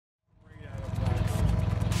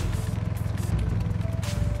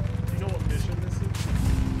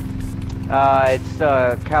It's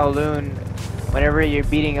Kowloon. Whenever you're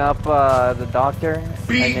beating up the doctor, and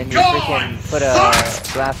then you freaking put a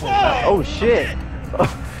glass in his mouth. Oh shit!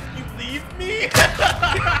 You leave me?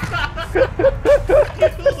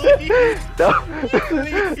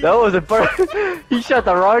 That was a part. He shot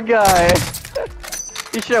the wrong guy.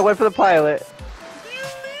 He should have went for the pilot.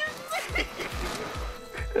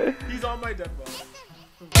 He's on my dead body.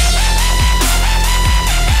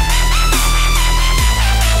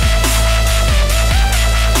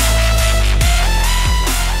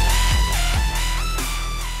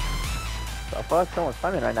 The fuck? Someone's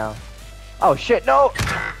climbing right now. Oh shit, no!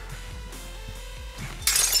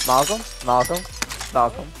 Malcolm?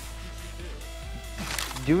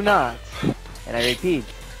 Do not, and I repeat,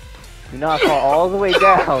 do not fall all the way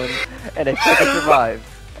down and expect to survive.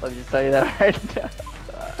 Let me just tell you that right now.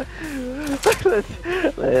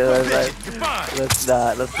 let's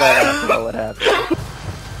not ask about what happened.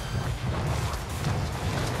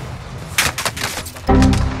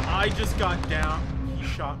 I just got down. He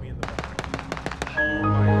shot me in the back. Oh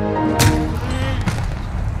my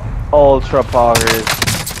god. Ultra poggers.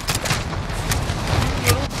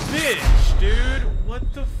 You little bitch, dude. What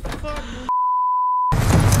the fuck?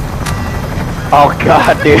 Oh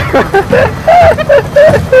god, dude.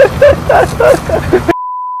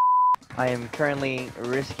 I am currently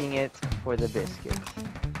risking it for the biscuit.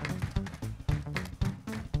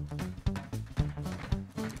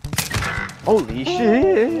 Holy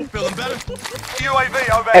shit! Feeling better? UAV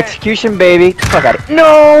overhead. Execution, baby. Fuck out of it.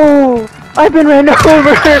 No! I've been ran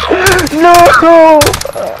over! No!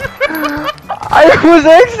 I was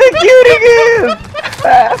executing him!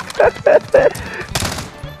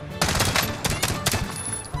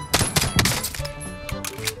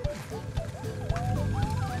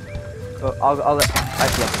 I'll let. I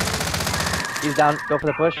see him. He's down. Go for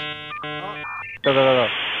the push. Go.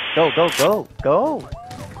 Go.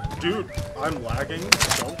 Dude, I'm lagging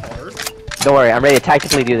so hard. Don't worry, I'm ready to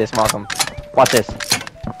tactically do this, Malcolm. Watch this.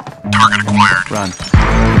 Target acquired. Run.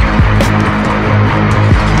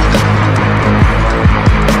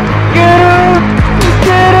 Get him!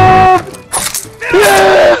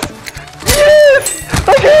 Yes! Yes! I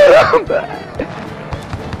got him!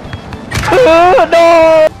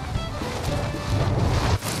 No!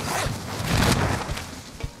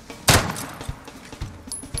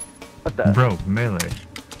 What the? Bro, melee.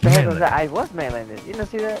 The heck was that? I was mailing it. You didn't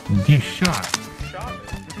see that? You shot. Shot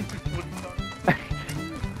me.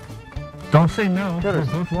 Don't say no. Should've-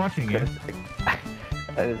 We're both watching it.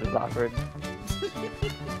 This is awkward.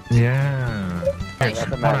 Yeah. Hey, Doesn't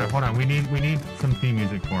hold matter. on. We need some theme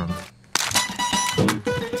music for him.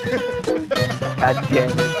 God damn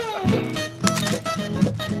it.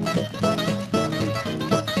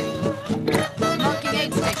 Marking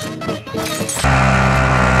aid station.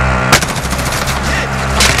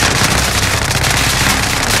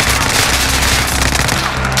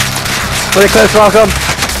 For the cliff, Malcolm!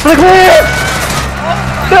 For the cliff!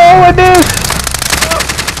 No, I missed!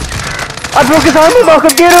 I broke his armor,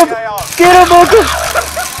 Malcolm! Get him! Get him, Malcolm!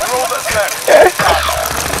 We're all that's left.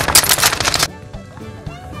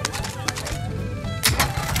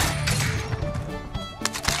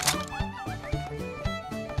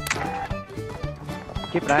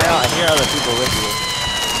 Keep an eye out. I hear other people with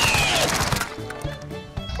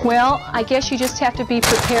you. Well, I guess you just have to be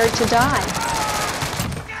prepared to die.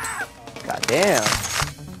 God damn.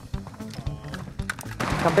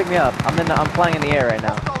 Come pick me up. I'm flying in the air right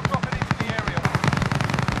now. Hostile dropping into the area.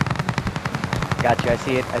 Got you. I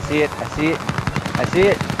see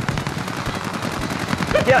it.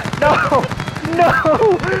 Yeah. No. No.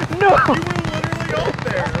 No. You were literally up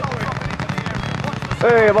there.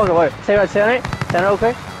 Wait. Malcolm. Wait. Stand right. Stand real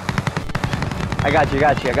quick. I got you.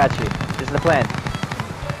 This is the plan.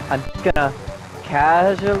 I'm just gonna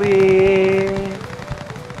casually.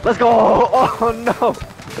 Let's go! Oh no!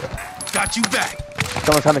 Got you back.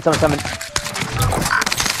 Someone summon.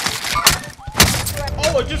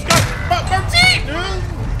 Oh, I just got Martine!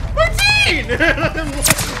 Martine!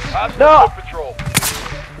 No! Patrol.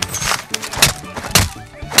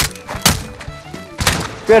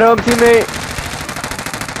 Get home, teammate!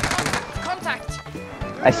 Contact.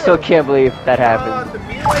 I still can't believe that happened. The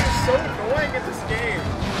melee is so annoying in this game.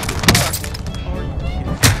 Fuck. Are you kidding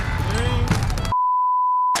me?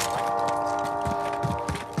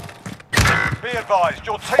 Be advised,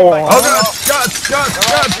 your teammates. Oh,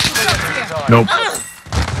 Nope.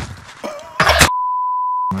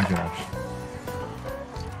 My gosh.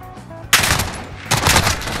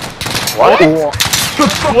 What?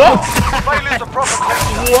 Failure to proper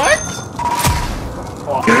test. What?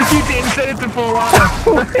 Because you didn't set it to full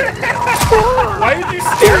auto. Why did you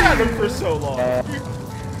stare at him for so long?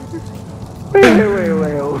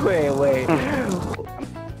 Wait.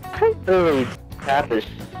 Literally tap this.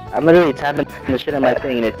 I'm literally tapping the shit on my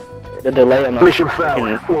thing and the delay on my Mission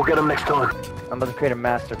failed. We'll get them next time. I'm about to create a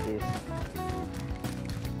masterpiece.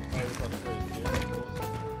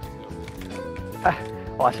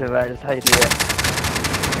 Watch it, man. That's how you do it.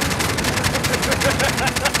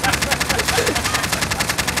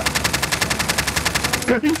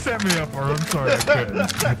 You set me up, or I'm sorry, I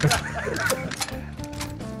couldn't.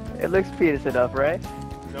 It looks penis enough, right?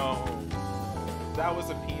 No. That was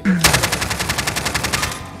a penis.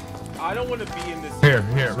 I don't want to be in this. Here,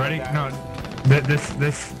 ready? No,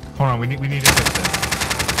 this. Hold on, we need to fix this.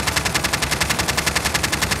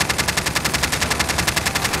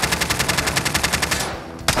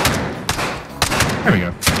 There we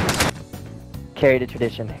go. Carry the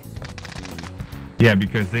tradition. Yeah,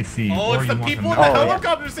 because they see. Oh, or it's you the want people in them the Oh, yeah.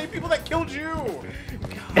 helicopter, the same people that killed you!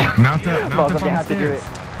 Mount the Welcome, phone you have to do it.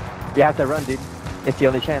 stairs. You have to run, dude. It's the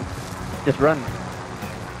only chance. Just run.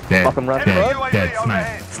 Dead, Welcome, run. dead, UAV dead,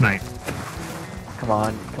 overhead. snipe. Come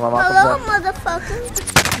on, Hello, Malcolm. motherfucker.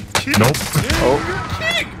 Nope. Oh. You're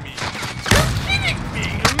kidding me!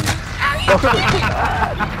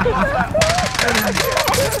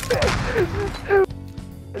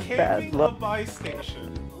 Bad Camping a luck. buy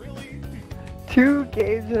station. Really? 2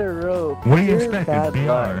 games in a row. What do you Pure expect? bad It's BR.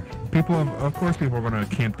 luck. People, of course, people are gonna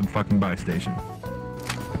camp the fucking buy station.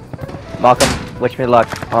 Malcolm, wish me luck.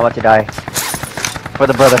 I'm about to die. For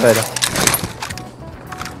the Brotherhood.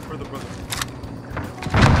 For the brother.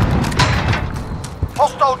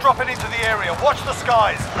 Hostile dropping into the area. Watch the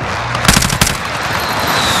skies.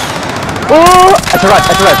 Oh! That's a right.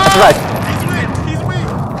 He's weak!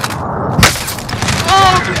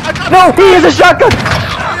 Oh, I got No, he has a shotgun!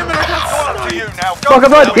 damn it, I got It's all up to you now. Go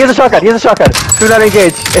Malcolm, run! He has a shotgun. Do not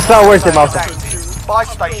engage. It's not worth it, Malcolm. Buy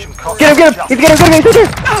station cost. Get him! He's getting him! He's here!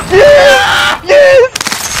 Yes!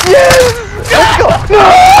 Let's go! No!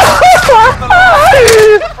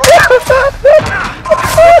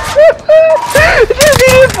 Just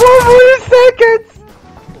needed 4 more seconds!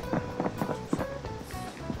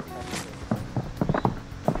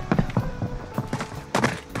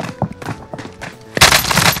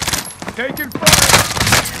 Taking fire!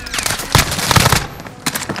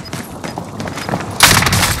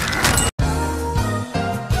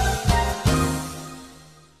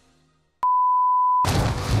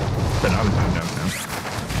 But I was doing downtown.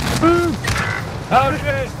 Oh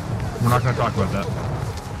shit! We're not gonna talk about that.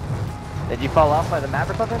 Did you fall off by the map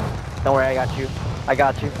or something? Don't worry, I got you.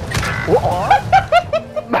 What?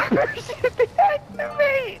 My mercy didn't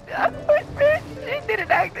activate! My mercy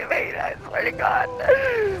didn't activate, I swear to God.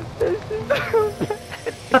 This is so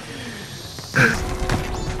bad.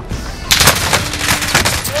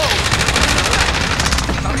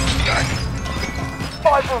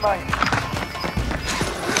 Five remain.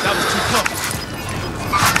 That was too close.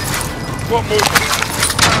 What move?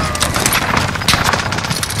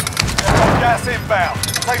 Gas inbound.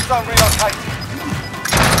 Safe zone relocated.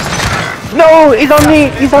 No! He's on me!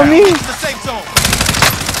 It's the safe zone.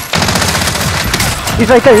 He's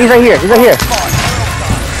right there, he's right here.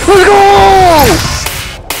 Let's go!